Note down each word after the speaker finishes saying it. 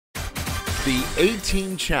The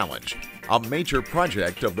A-Team Challenge, a major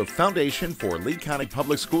project of the Foundation for Lee County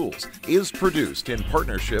Public Schools, is produced in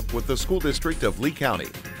partnership with the School District of Lee County,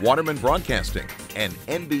 Waterman Broadcasting, and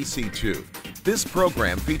NBC2. This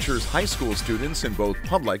program features high school students in both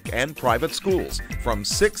public and private schools from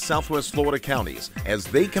 6 Southwest Florida counties as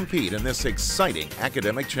they compete in this exciting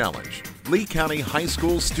academic challenge. Lee County High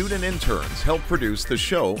School student interns help produce the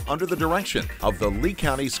show under the direction of the Lee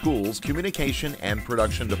County Schools Communication and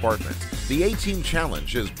Production Department. The A-Team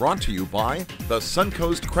Challenge is brought to you by the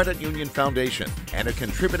Suncoast Credit Union Foundation and a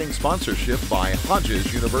contributing sponsorship by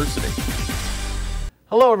Hodges University.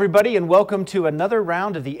 Hello everybody and welcome to another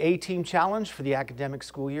round of the A-Team Challenge for the academic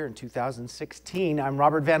school year in 2016. I'm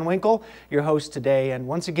Robert Van Winkle, your host today, and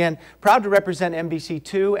once again proud to represent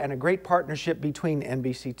NBC2 and a great partnership between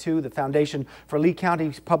NBC2, the Foundation for Lee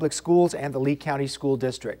County Public Schools, and the Lee County School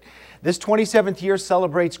District. This 27th year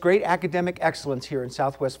celebrates great academic excellence here in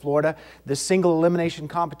Southwest Florida. This single elimination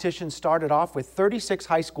competition started off with 36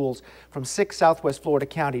 high schools from 6 Southwest Florida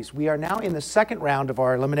counties. We are now in the second round of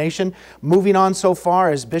our elimination, moving on so far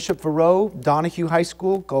as Bishop Verreau, Donahue High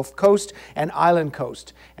School, Gulf Coast, and Island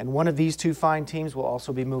Coast. And one of these two fine teams will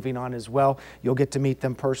also be moving on as well. You'll get to meet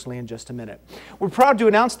them personally in just a minute. We're proud to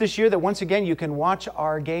announce this year that once again you can watch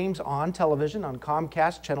our games on television on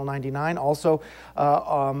Comcast, Channel 99, also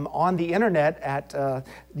on the internet at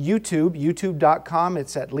YouTube, youtube.com.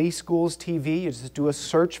 It's at Lee Schools TV. You just do a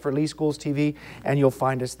search for Lee Schools TV and you'll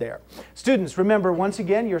find us there. Students, remember once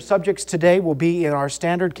again your subjects today will be in our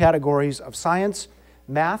standard categories of science,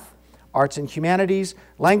 math, arts and humanities,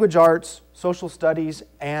 language arts, social studies,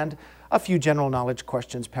 and a few general knowledge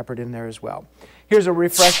questions peppered in there as well. Here's a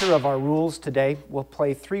refresher of our rules today. We'll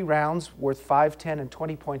play 3 rounds worth 5, 10, and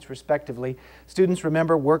 20 points respectively. Students,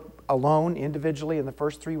 remember, work alone, individually in the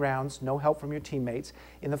first 3 rounds, no help from your teammates.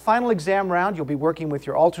 In the final exam round, you'll be working with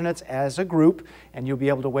your alternates as a group, and you'll be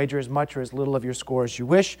able to wager as much or as little of your score as you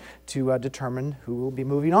wish to determine who will be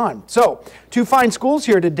moving on. So, 2 fine schools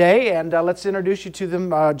here today, and let's introduce you to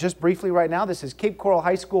them just briefly right now. This is Cape Coral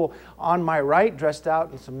High School on my right, dressed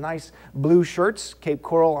out in some nice blue shirts. Cape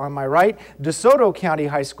Coral on my right. DeSoto County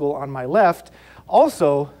High School on my left,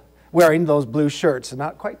 also wearing those blue shirts.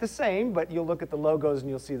 Not quite the same, but you'll look at the logos and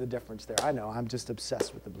you'll see the difference there. I know, I'm just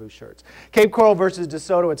obsessed with the blue shirts. Cape Coral versus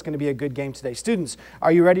DeSoto. It's going to be a good game today. Students,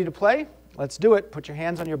 are you ready to play? Let's do it. Put your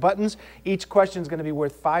hands on your buttons. Each question is going to be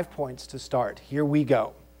worth 5 points to start. Here we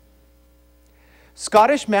go.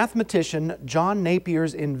 Scottish mathematician John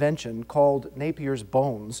Napier's invention, called Napier's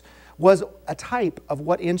bones, was a type of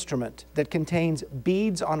what instrument that contains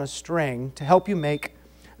beads on a string to help you make,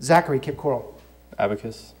 Zachary, Cape Coral?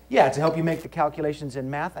 Abacus. Yeah, to help you make the calculations in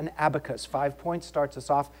math. An abacus. 5 points starts us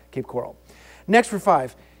off, Cape Coral. Next for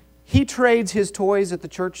 5. He trades his toys at the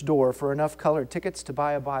church door for enough colored tickets to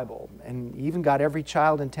buy a Bible, and even got every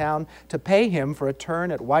child in town to pay him for a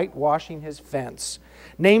turn at whitewashing his fence.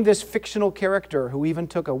 Name this fictional character who even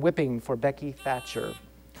took a whipping for Becky Thatcher.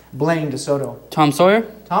 Blaine, DeSoto. Tom Sawyer.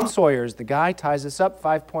 Tom Sawyer's the guy. Ties us up.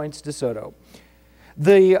 5 points, DeSoto.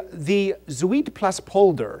 The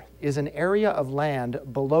Zuidplaspolder is an area of land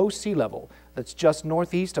below sea level that's just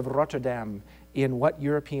northeast of Rotterdam in what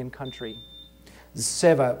European country?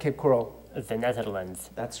 Seva, Cape Coral. The Netherlands.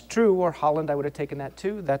 That's true, or Holland, I would have taken that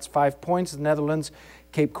too. That's 5 points. The Netherlands,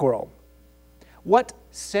 Cape Coral. What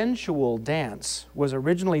sensual dance was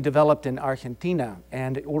originally developed in Argentina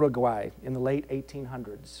and Uruguay in the late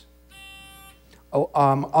 1800s? Oh,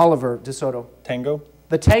 Oliver, DeSoto. Tango.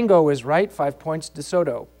 The tango is right. 5 points,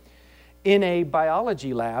 DeSoto. In a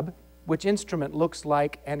biology lab, which instrument looks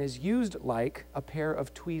like and is used like a pair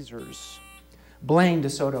of tweezers? Blaine,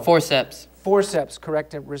 DeSoto. Forceps. Forceps,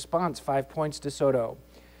 correct response. 5 points, DeSoto.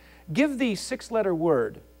 Give the 6-letter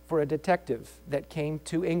word for a detective that came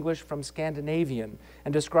to English from Scandinavian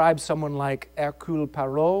and describes someone like Hercule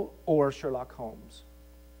Poirot or Sherlock Holmes.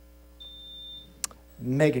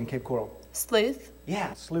 Megan, Cape Coral. Sleuth.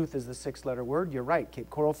 Yeah, sleuth is the 6-letter word. You're right, Cape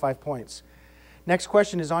Coral, 5 points. Next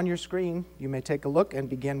question is on your screen. You may take a look and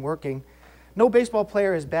begin working. No baseball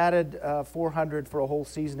player has batted .400 for a whole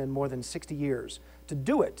season in more than 60 years. To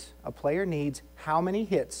do it, a player needs how many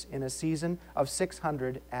hits in a season of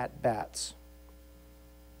 600 at-bats?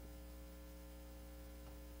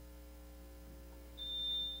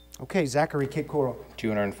 Okay, Zachary, Cape Coral.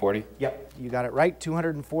 240. Yep, you got it right.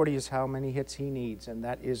 240 is how many hits he needs, and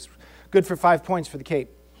that is good for 5 points for the Cape.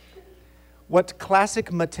 What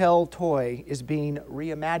classic Mattel toy is being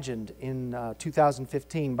reimagined in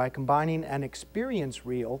 2015 by combining an experience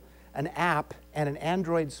reel, an app, and an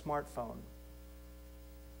Android smartphone?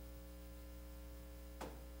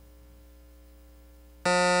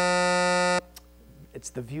 It's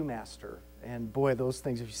the Viewmaster. And boy, those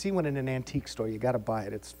things, if you see one in an antique store, you got to buy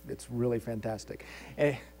it. It's really fantastic.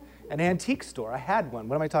 An antique store, I had one.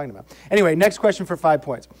 What am I talking about? Anyway, next question for 5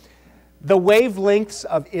 points. The wavelengths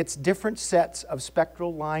of its different sets of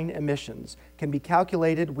spectral line emissions can be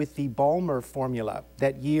calculated with the Balmer formula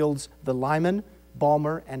that yields the Lyman,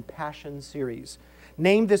 Balmer, and Paschen series.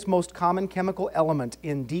 Name this most common chemical element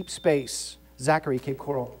in deep space. Zachary, Cape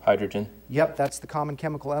Coral. Hydrogen. Yep, that's the common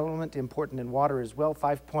chemical element, important in water as well.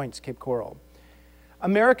 5 points, Cape Coral.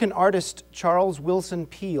 American artist Charles Willson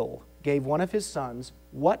Peale gave one of his sons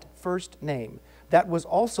what first name? That was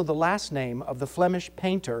also the last name of the Flemish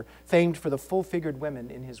painter famed for the full-figured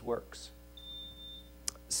women in his works.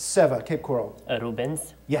 Seva, Cape Coral.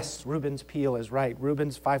 Rubens. Yes, Rubens Peale is right.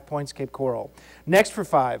 Rubens, 5 points, Cape Coral. Next for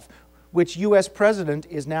 5. Which U.S. president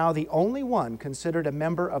is now the only one considered a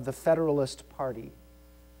member of the Federalist Party?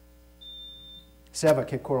 Seva,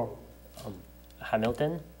 Cape Coral.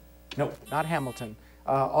 Hamilton. Nope, not Hamilton.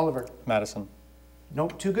 Oliver. Madison.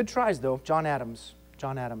 Nope, 2 good tries though. John Adams.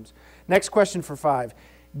 John Adams. Next question for 5.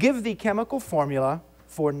 Give the chemical formula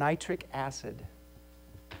for nitric acid.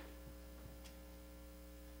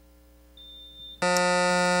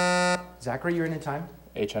 Zachary, you're in time.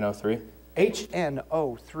 HNO3.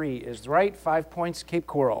 HNO3 is right. 5 points, Cape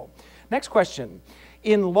Coral. Next question.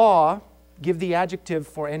 In law, give the adjective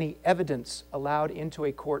for any evidence allowed into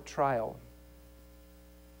a court trial.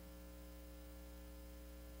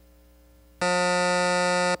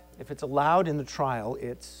 If it's allowed in the trial,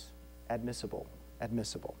 it's admissible.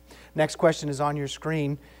 Admissible. Next question is on your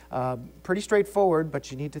screen. Pretty straightforward,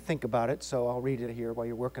 but you need to think about it, so I'll read it here while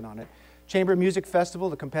you're working on it. Chamber Music Festival,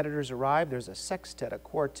 the competitors arrive. There's a sextet, a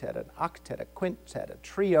quartet, an octet, a quintet, a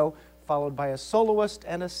trio, followed by a soloist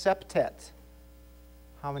and a septet.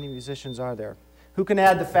 How many musicians are there? Who can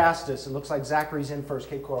add the fastest? It looks like Zachary's in first.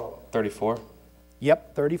 Cape Coral. 34.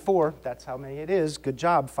 Yep, 34. That's how many it is. Good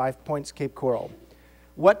job. 5 points, Cape Coral.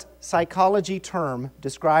 What psychology term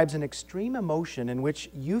describes an extreme emotion in which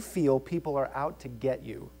you feel people are out to get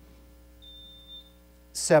you?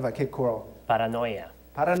 Seva, Cape Coral. Paranoia.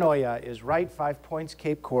 Paranoia is right. 5 points,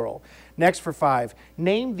 Cape Coral. Next for 5.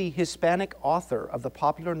 Name the Hispanic author of the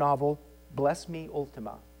popular novel Bless Me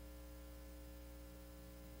Ultima.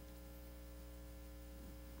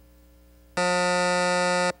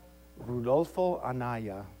 Rudolfo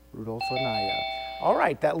Anaya. Rudolfo Anaya. All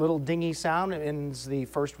right, that little dingy sound ends the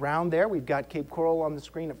first round there. We've got Cape Coral on the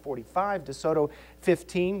screen at 45, DeSoto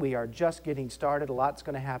 15. We are just getting started. A lot's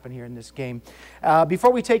going to happen here in this game.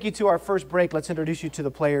 Before we take you to our first break, let's introduce you to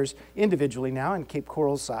the players individually now on Cape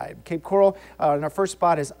Coral's side. Cape Coral, in our first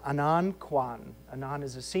spot is Anan Kwan. Anan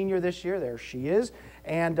is a senior this year. There she is.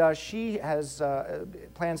 And she has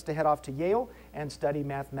plans to head off to Yale and study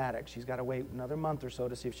mathematics. She's got to wait another month or so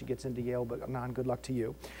to see if she gets into Yale, but Anan, good luck to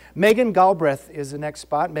you. Megan Galbraith is the next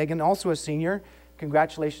spot. Megan, also a senior.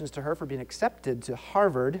 Congratulations to her for being accepted to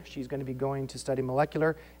Harvard. She's going to be going to study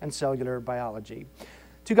molecular and cellular biology.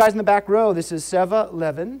 2 guys in the back row. This is Seva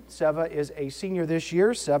Levin. Seva is a senior this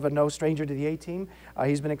year. Seva, no stranger to the A-team.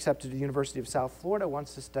 He's been accepted to the University of South Florida,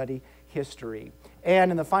 wants to study history.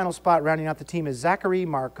 And in the final spot, rounding out the team, is Zachary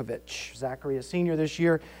Markovich. Zachary, a senior this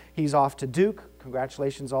year. He's off to Duke.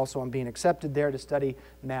 Congratulations also on being accepted there to study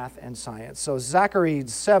math and science. So Zachary,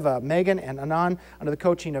 Seva, Megan, and Anan under the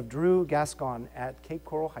coaching of Drew Gascon at Cape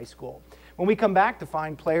Coral High School. When we come back, the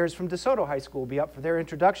fine players from DeSoto High School will be up for their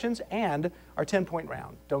introductions and our 10-point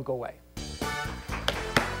round. Don't go away.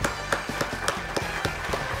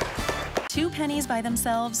 2 pennies by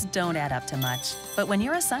themselves don't add up to much. But when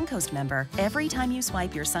you're a Suncoast member, every time you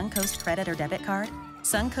swipe your Suncoast credit or debit card,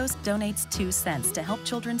 Suncoast donates 2 cents to help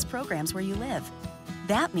children's programs where you live.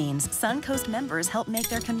 That means Suncoast members help make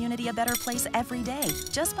their community a better place every day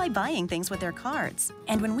just by buying things with their cards.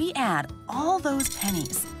 And when we add all those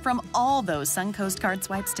pennies from all those Suncoast card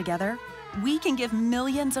swipes together, we can give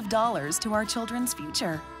millions of dollars to our children's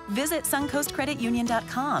future. Visit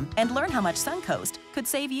SuncoastCreditUnion.com and learn how much Suncoast could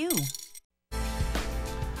save you.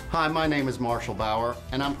 Hi, my name is Marshall Bauer,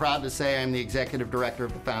 and I'm proud to say I'm the Executive Director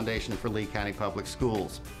of the Foundation for Lee County Public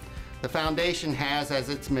Schools. The Foundation has as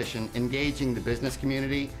its mission engaging the business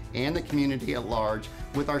community and the community at large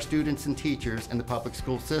with our students and teachers in the public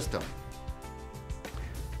school system.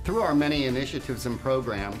 Through our many initiatives and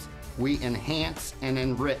programs, we enhance and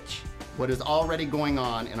enrich what is already going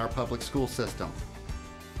on in our public school system.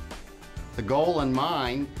 The goal in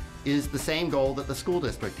mind is the same goal that the school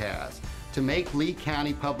district has, to make Lee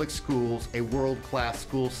County Public Schools a world-class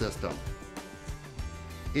school system.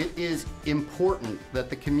 It is important that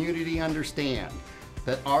the community understand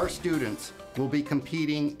that our students will be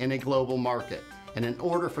competing in a global market, And in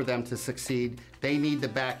order for them to succeed, they need the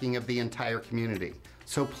backing of the entire community.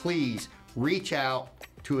 So please reach out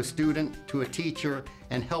to a student, to a teacher,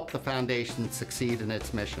 and help the foundation succeed in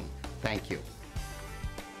its mission. Thank you.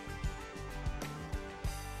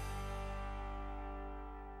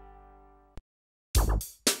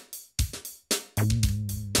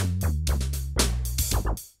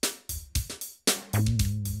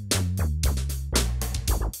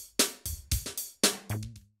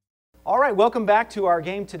 All right, welcome back to our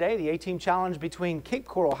game today, the A-Team Challenge between Cape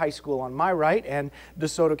Coral High School on my right and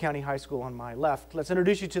DeSoto County High School on my left. Let's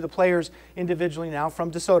introduce you to the players individually now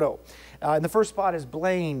from DeSoto. In the first spot is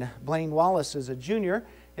Blaine. Blaine Wallace is a junior.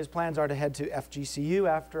 His plans are to head to FGCU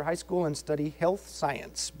after high school and study health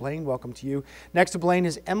science. Blaine, welcome to you. Next to Blaine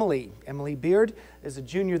is Emily. Emily Beard is a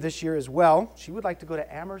junior this year as well. She would like to go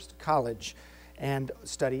to Amherst College and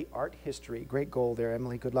study art history. Great goal there,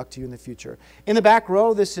 Emily. Good luck to you in the future. In the back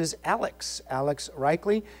row, this is Alex. Alex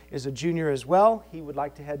Reichley is a junior as well. He would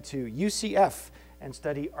like to head to UCF and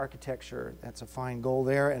study architecture. That's a fine goal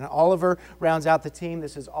there. And Oliver rounds out the team.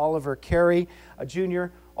 This is Oliver Carey, a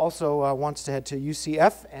junior, also wants to head to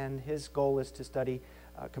UCF, and his goal is to study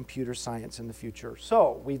computer science in the future.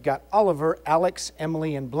 So we've got Oliver, Alex,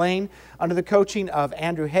 Emily, and Blaine under the coaching of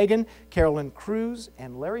Andrew Hagan, Carolyn Cruz,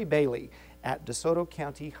 and Larry Bailey at DeSoto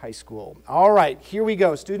County High School. All right, here we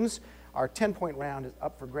go, students. Our 10-point round is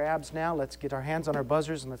up for grabs now. Let's get our hands on our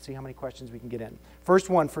buzzers and let's see how many questions we can get in. First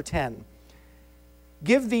one for 10.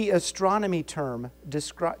 Give the astronomy term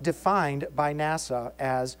defined by NASA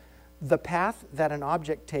as the path that an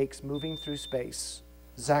object takes moving through space.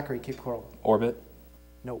 Zachary, Cape Coral. Orbit.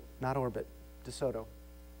 No, not orbit. DeSoto.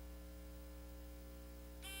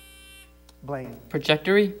 Blaine.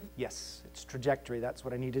 Trajectory. Yes, it's trajectory. That's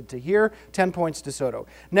what I needed to hear. 10 points DeSoto.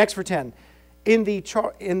 Next for 10. In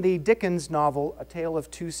the Dickens novel, A Tale of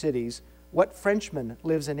Two Cities, what Frenchman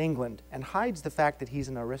lives in England and hides the fact that he's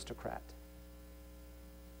an aristocrat?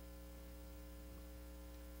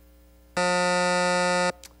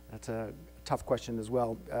 That's a tough question as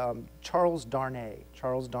well. Charles Darnay.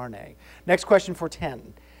 Charles Darnay. Next question for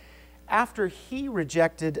 10. After he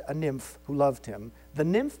rejected a nymph who loved him, the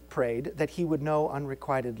nymph prayed that he would know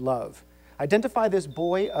unrequited love. Identify this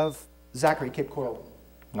boy of Zachary, Cape Coral.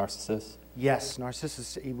 Narcissus. Yes,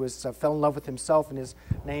 Narcissus. He fell in love with himself, and his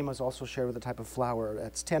name was also shared with a type of flower.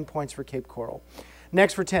 That's 10 points for Cape Coral.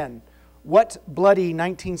 Next for 10. What bloody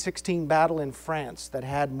 1916 battle in France that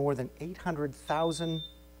had more than 800,000...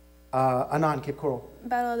 Anand, Cape Coral.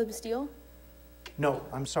 Battle of the Bastille? No,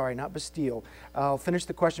 I'm sorry, not Bastille. I'll finish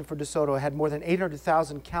the question for DeSoto. It had more than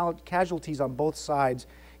 800,000 casualties on both sides.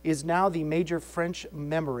 Is now the major French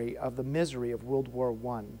memory of the misery of World War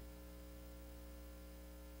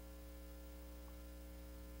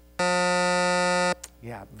I.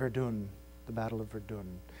 Yeah, Verdun, the Battle of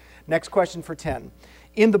Verdun. Next question for 10.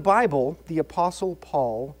 In the Bible, the Apostle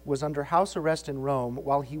Paul was under house arrest in Rome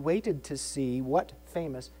while he waited to see what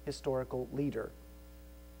famous historical leader?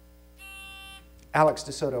 Alex,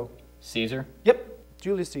 DeSoto. Caesar. Yep,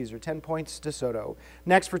 Julius Caesar, 10 points, DeSoto.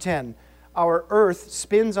 Next for 10. Our Earth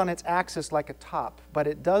spins on its axis like a top, but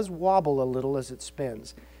it does wobble a little as it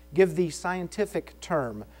spins. Give the scientific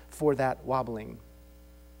term for that wobbling.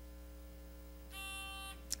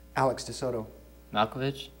 Alex, DeSoto.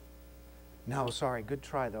 Malkovich. No, sorry, good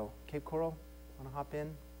try though. Cape Coral, want to hop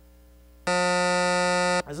in?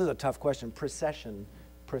 This is a tough question. Precession.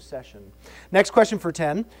 Precession. Next question for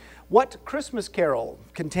 10. What Christmas carol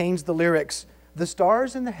contains the lyrics, "The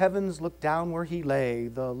stars in the heavens looked down where he lay,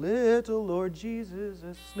 the little Lord Jesus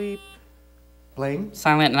asleep"? Blaine?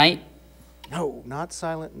 Silent Night. No, not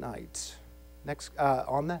Silent Night. Next,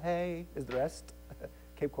 On the Hay is the rest.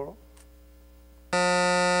 Cape Coral?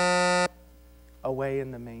 Away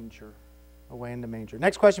in the Manger. Away in the Manger.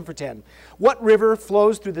 Next question for 10. What river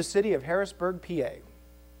flows through the city of Harrisburg, PA?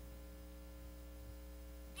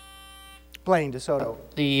 Blaine, DeSoto.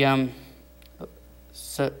 The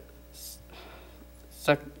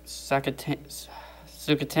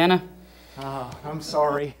Sucatana. Oh, I'm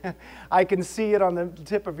sorry. I can see it on the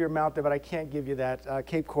tip of your mouth there, but I can't give you that.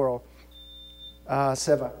 Cape Coral.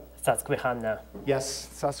 Seva. Susquehanna. Yes,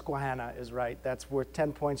 Susquehanna is right. That's worth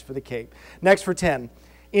 10 points for the Cape. Next for 10.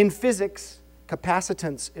 In physics,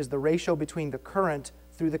 capacitance is the ratio between the current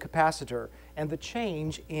through the capacitor and the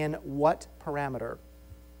change in what parameter?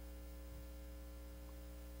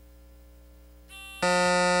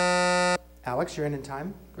 Alex, you're in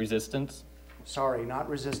time. Resistance. Sorry, not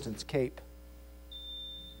resistance. Cape.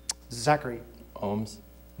 Zachary. Ohms.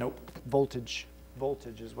 Nope. Voltage.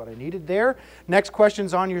 Voltage is what I needed there. Next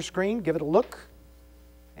question's on your screen. Give it a look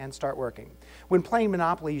and start working. When playing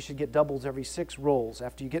Monopoly, you should get doubles every 6 rolls.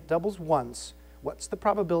 After you get doubles once, what's the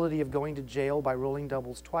probability of going to jail by rolling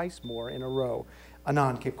doubles twice more in a row?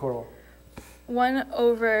 Anand, Cape Coral.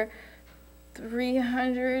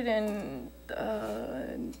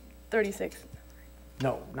 1/336.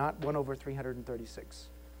 No, not 1/336.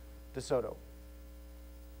 DeSoto.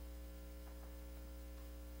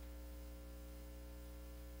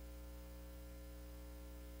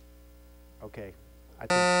 Okay. I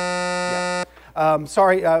think, yeah.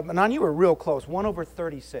 Sorry, Anand, you were real close.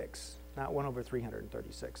 1/36, not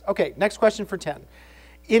 1/336. Okay, next question for 10.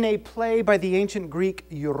 In a play by the ancient Greek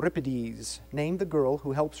Euripides, name the girl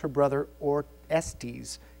who helps her brother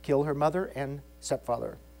Orestes kill her mother and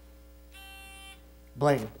stepfather.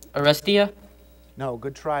 Blaine. Orestia? No,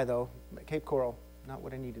 good try though. Cape Coral, not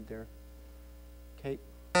what I needed there. Cape.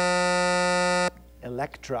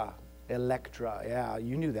 Electra. Electra, yeah,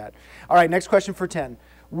 you knew that. All right, next question for 10.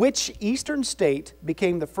 Which eastern state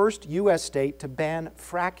became the first U.S. state to ban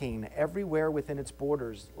fracking everywhere within its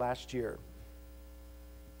borders last year?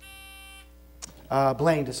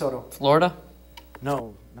 Blaine, DeSoto. Florida?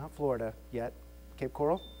 No, not Florida yet. Cape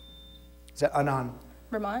Coral? Is that Anand?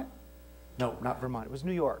 Vermont. No, not Vermont. It was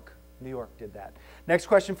New York. New York did that. Next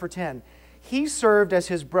question for 10. He served as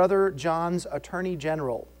his brother John's attorney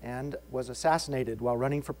general and was assassinated while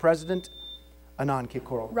running for president. Anand, Cape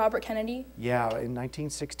Coral. Robert Kennedy. Yeah, in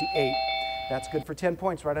 1968. That's good for 10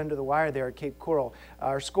 points, right under the wire there at Cape Coral.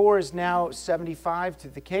 Our score is now 75 to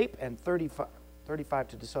the Cape and 35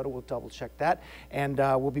 to DeSoto. We'll double check that. And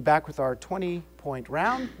we'll be back with our 20-point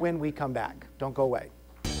round when we come back. Don't go away.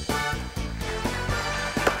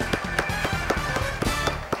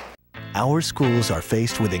 Our schools are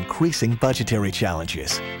faced with increasing budgetary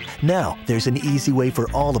challenges. Now, there's an easy way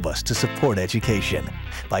for all of us to support education.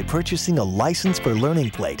 By purchasing a License for Learning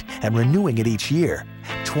plate and renewing it each year,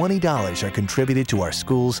 $20 are contributed to our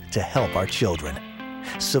schools to help our children.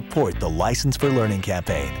 Support the License for Learning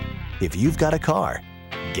campaign. If you've got a car,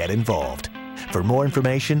 get involved. For more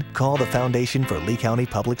information, call the Foundation for Lee County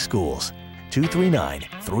Public Schools,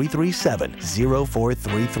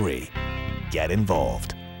 239-337-0433. Get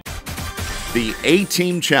involved. The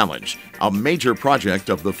A-Team Challenge, a major project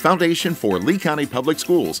of the Foundation for Lee County Public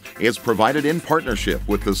Schools, is provided in partnership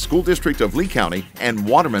with the School District of Lee County and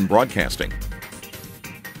Waterman Broadcasting.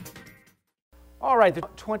 All right, the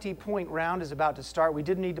 20-point round is about to start. We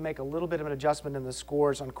did need to make a little bit of an adjustment in the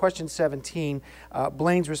scores. On question 17,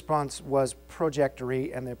 Blaine's response was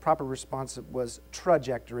projectory, and the proper response was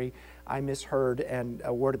trajectory. I misheard and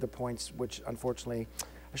awarded the points, which unfortunately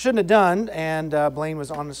I shouldn't have done, and Blaine was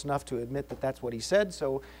honest enough to admit that that's what he said,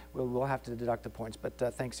 so we'll have to deduct the points. But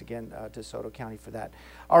thanks again to DeSoto County for that.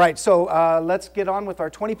 All right, so let's get on with our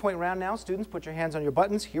 20-point round now. Students, put your hands on your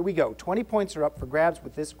buttons. Here we go. 20 points are up for grabs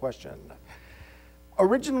with this question.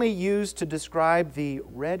 Originally used to describe the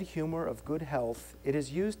red humor of good health, it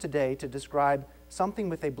is used today to describe something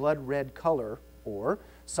with a blood red color or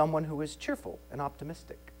someone who is cheerful and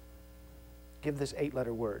optimistic. Give this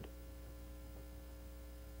 8-letter word.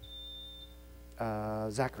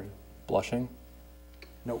 Zachary. Blushing?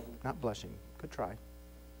 Nope, not blushing. Good try.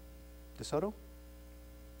 DeSoto?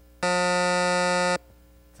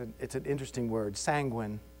 It's an interesting word.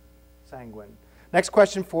 Sanguine. Sanguine. Next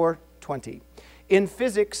question for 20. In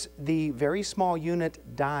physics, the very small unit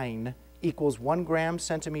dyne equals 1 gram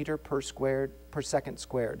centimeter per second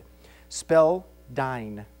squared. Spell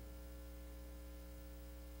dyne.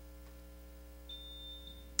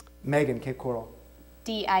 Megan, Cape Coral.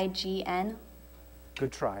 D-I-G-N.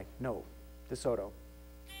 Good try. No. DeSoto.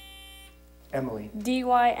 Emily.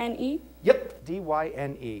 D-Y-N-E. Yep,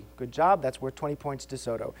 D-Y-N-E. Good job. That's worth 20 points,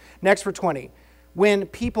 DeSoto. Next for 20. When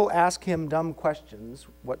people ask him dumb questions,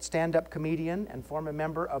 what stand-up comedian and former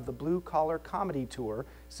member of the Blue Collar Comedy Tour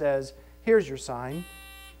says, "Here's your sign"?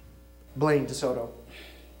 Blaine, DeSoto.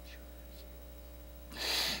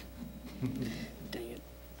 Dang it.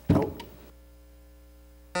 Nope.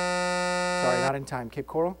 Sorry, not in time. Cape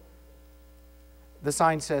Coral? The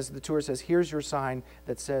sign says, the tour says, "Here's your sign,"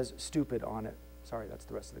 that says "stupid" on it. Sorry, that's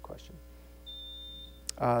the rest of the question.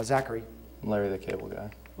 Zachary. Larry the Cable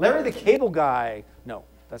Guy. Larry the Cable Guy. No,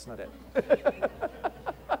 that's not it.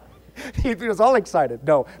 He was all excited.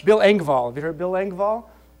 No, Bill Engvall. Have you heard Bill Engvall?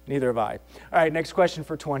 Neither have I. All right, next question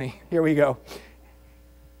for 20. Here we go.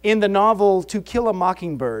 In the novel To Kill a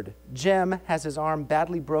Mockingbird, Jem has his arm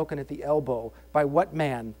badly broken at the elbow by what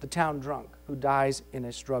man, the town drunk, who dies in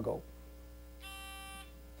a struggle?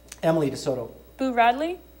 Emily, DeSoto. Boo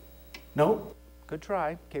Radley. No, good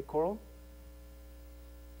try. Cape Coral.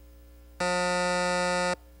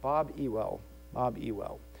 Bob Ewell. Bob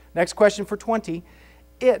Ewell. Next question for 20.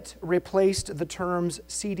 It replaced the terms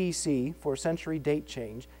CDC for century date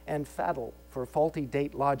change and FADL for faulty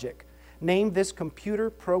date logic. Name this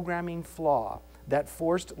computer programming flaw that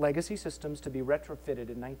forced legacy systems to be retrofitted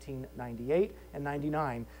in 1998 and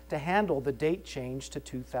 99 to handle the date change to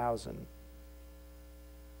 2000.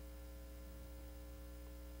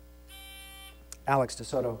 Alex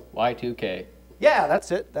DeSoto. Y2K. Yeah,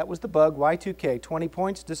 that's it. That was the bug. Y2K, 20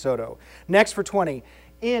 points, DeSoto. Next for 20.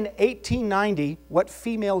 In 1890, what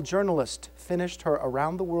female journalist finished her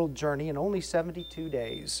around-the-world journey in only 72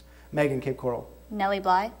 days? Megan, Cape Coral. Nellie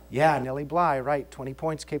Bly. Yeah, Nellie Bly, right. 20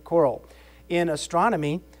 points, Cape Coral. In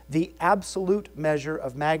astronomy, the absolute measure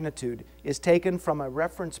of magnitude is taken from a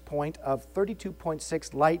reference point of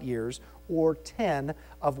 32.6 light years, or 10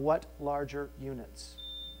 of what larger units?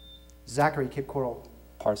 Zachary, Cape Coral.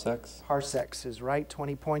 Parsecs. Parsecs is right.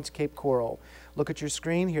 20 points, Cape Coral. Look at your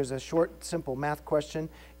screen. Here's a short, simple math question.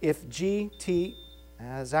 If GT,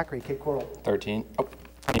 Zachary, Cape Coral. 13. Oh,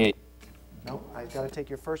 28. No, I've got to take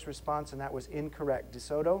your first response, and that was incorrect.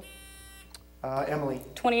 DeSoto. Emily.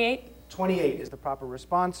 28. 28 is the proper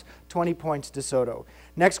response. 20 points, DeSoto.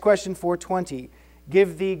 Next question for 20.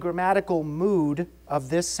 Give the grammatical mood of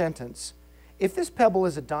this sentence. If this pebble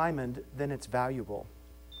is a diamond, then it's valuable.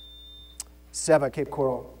 Seva, Cape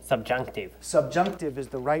Coral. Subjunctive. Subjunctive is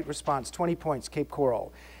the right response. 20 points, Cape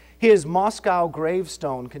Coral. His Moscow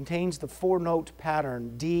gravestone contains the four-note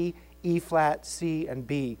pattern D, E flat, C, and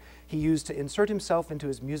B he used to insert himself into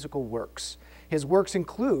his musical works. His works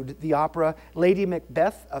include the opera Lady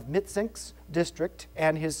Macbeth of Mitzinsk's district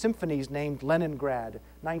and his symphonies named Leningrad,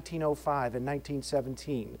 1905 and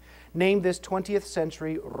 1917. Name this 20th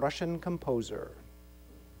century Russian composer.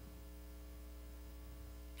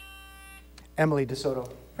 Emily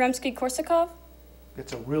DeSoto. Rimsky-Korsakov.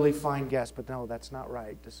 It's a really fine guess, but no, that's not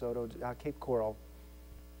right. DeSoto, Cape Coral.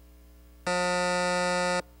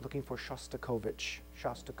 Looking for Shostakovich.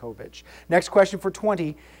 Shostakovich. Next question for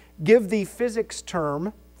 20. Give the physics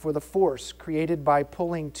term for the force created by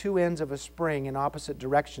pulling two ends of a spring in opposite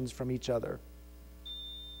directions from each other.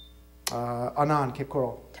 Anand, Cape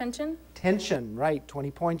Coral. Tension. Tension, right.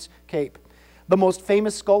 20 points, Cape. The most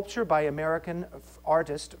famous sculpture by American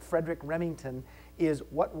artist Frederick Remington is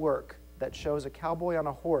what work that shows a cowboy on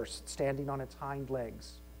a horse standing on its hind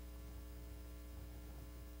legs?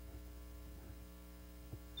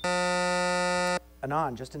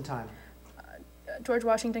 Anand, just in time. George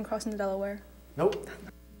Washington crossing the Delaware. Nope,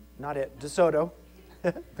 not it. DeSoto.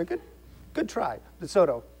 Good try.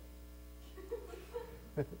 DeSoto.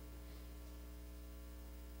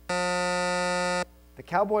 The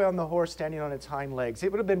cowboy on the horse standing on its hind legs.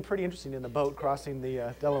 It would have been pretty interesting in the boat crossing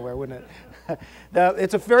the Delaware, wouldn't it?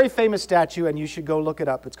 It's a very famous statue, and you should go look it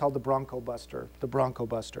up. It's called the Bronco Buster. The Bronco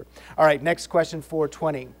Buster. All right, next question for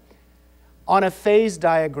 20. On a phase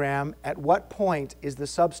diagram, at what point is the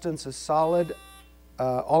substance a solid?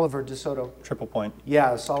 Oliver, DeSoto. Triple point.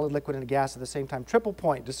 Yeah, a solid, liquid, and a gas at the same time. Triple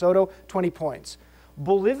point. DeSoto, 20 points.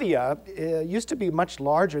 Bolivia used to be much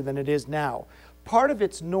larger than it is now. Part of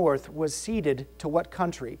its north was ceded to what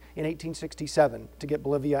country in 1867 to get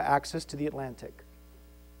Bolivia access to the Atlantic?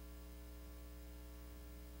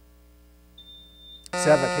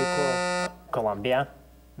 Seva, Cape Coral. Colombia.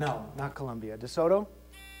 No, not Colombia. DeSoto?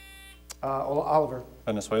 Oliver.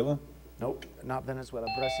 Venezuela. Nope, not Venezuela.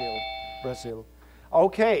 Brazil.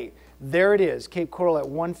 Okay, there it is. Cape Coral at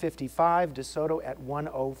 155, DeSoto at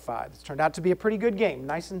 105. It's turned out to be a pretty good game.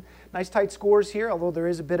 Nice tight scores here, although there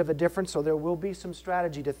is a bit of a difference, so there will be some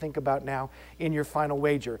strategy to think about now in your final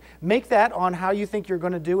wager. Make that on how you think you're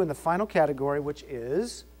going to do in the final category, which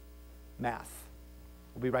is math.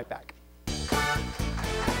 We'll be right back.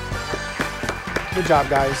 Good job,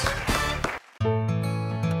 guys.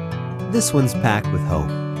 This one's packed with hope.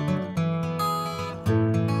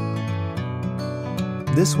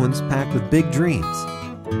 This one's packed with big dreams.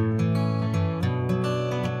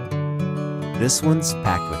 This one's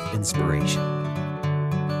packed with inspiration.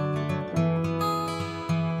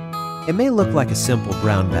 It may look like a simple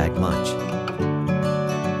brown bag lunch,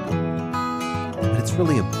 but it's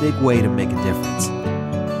really a big way to make a difference.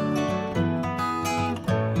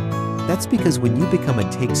 That's because when you become a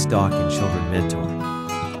Take Stock in Children mentor,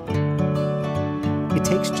 it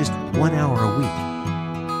takes just 1 hour a week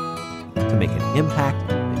to make an impact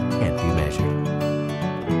that can't be measured.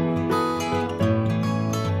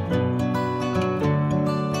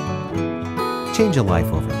 Change a life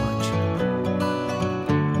over lunch.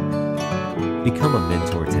 Become a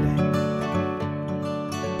mentor today.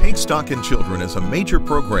 Take Stock in Children is a major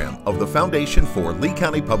program of the Foundation for Lee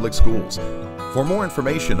County Public Schools. For more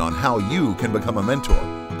information on how you can become a mentor,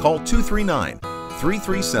 call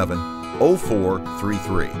 239-337-8255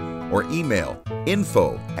 0433 or email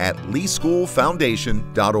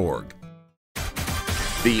info@leeschoolfoundation.org.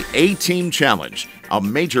 The A-Team Challenge, a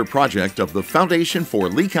major project of the Foundation for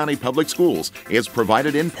Lee County Public Schools, is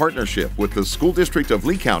provided in partnership with the School District of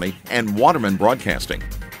Lee County and Waterman Broadcasting.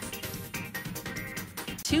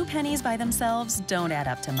 2 pennies by themselves don't add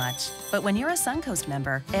up to much. But when you're a Suncoast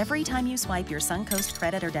member, every time you swipe your Suncoast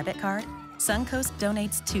credit or debit card, Suncoast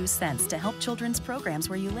donates 2 cents to help children's programs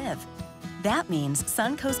where you live. That means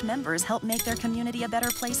Suncoast members help make their community a better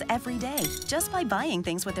place every day just by buying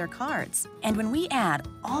things with their cards. And when we add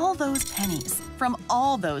all those pennies from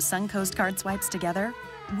all those Suncoast card swipes together,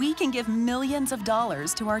 we can give millions of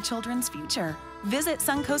dollars to our children's future. Visit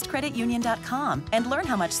suncoastcreditunion.com and learn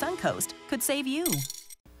how much Suncoast could save you.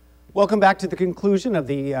 Welcome back to the conclusion of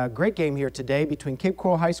the great game here today between Cape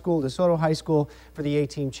Coral High School, DeSoto High School for the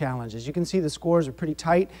A-Team Challenge. As you can see, the scores are pretty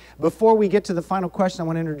tight. Before we get to the final question, I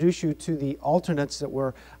want to introduce you to the alternates that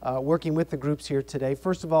were working with the groups here today.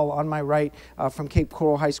 First of all, on my right from Cape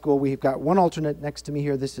Coral High School, we've got one alternate next to me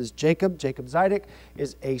here. This is Jacob. Jacob Zidek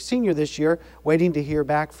is a senior this year, waiting to hear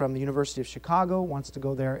back from the University of Chicago, wants to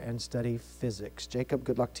go there and study physics. Jacob,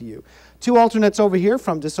 good luck to you. 2 alternates over here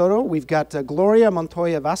from DeSoto. We've got Gloria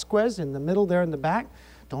Montoya Vasquez in the middle there in the back.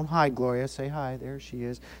 Don't hide, Gloria. Say hi. There she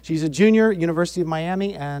is. She's a junior, University of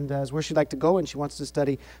Miami, and is where she'd like to go, and she wants to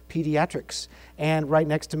study pediatrics. And right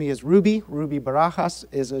next to me is Ruby. Ruby Barajas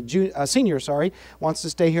is a senior, wants to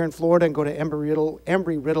stay here in Florida and go to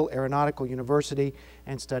Embry-Riddle Aeronautical University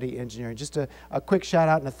and study engineering. Just a quick shout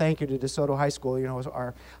out and a thank you to DeSoto High School. You know,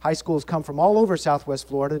 our high schools come from all over Southwest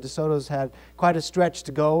Florida. DeSoto's had quite a stretch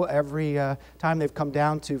to go every time they've come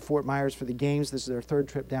down to Fort Myers for the games. This is their 3rd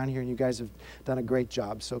trip down here, and you guys have done a great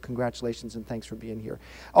job. So congratulations and thanks for being here.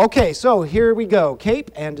 Okay, so here we go.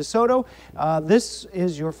 Cape and DeSoto, this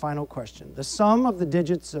is your final question. The sum of the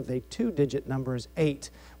digits of a 2-digit number is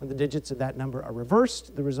 8. When the digits of that number are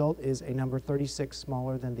reversed, the result is a number 36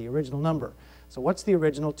 smaller than the original number. So what's the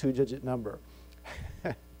original 2-digit number?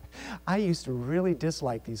 I used to really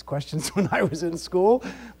dislike these questions when I was in school,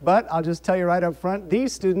 but I'll just tell you right up front,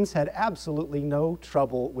 these students had absolutely no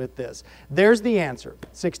trouble with this. There's the answer,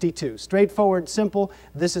 62. Straightforward, simple.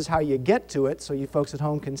 This is how you get to it, so you folks at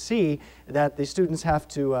home can see that the students have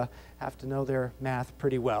to know their math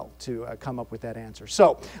pretty well to come up with that answer.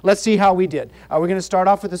 So let's see how we did. We're going to start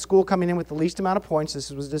off with the school coming in with the least amount of points.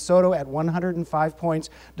 This was DeSoto at 105 points.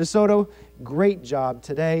 DeSoto, great job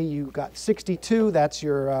today. You got 62. That's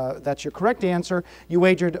your correct answer. You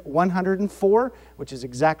wagered 104, which is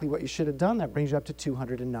exactly what you should have done. That brings you up to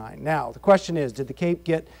 209. Now, the question is, did the Cape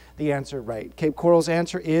get the answer right? Cape Coral's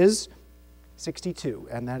answer is 62,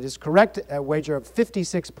 and that is correct. A wager of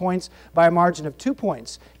 56 points by a margin of 2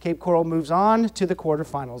 points. Cape Coral moves on to the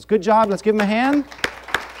quarterfinals. Good job. Let's give them a hand.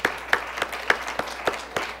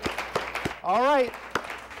 All right.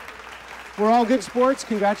 We're all good sports.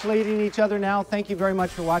 Congratulating each other now. Thank you very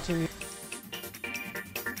much for watching.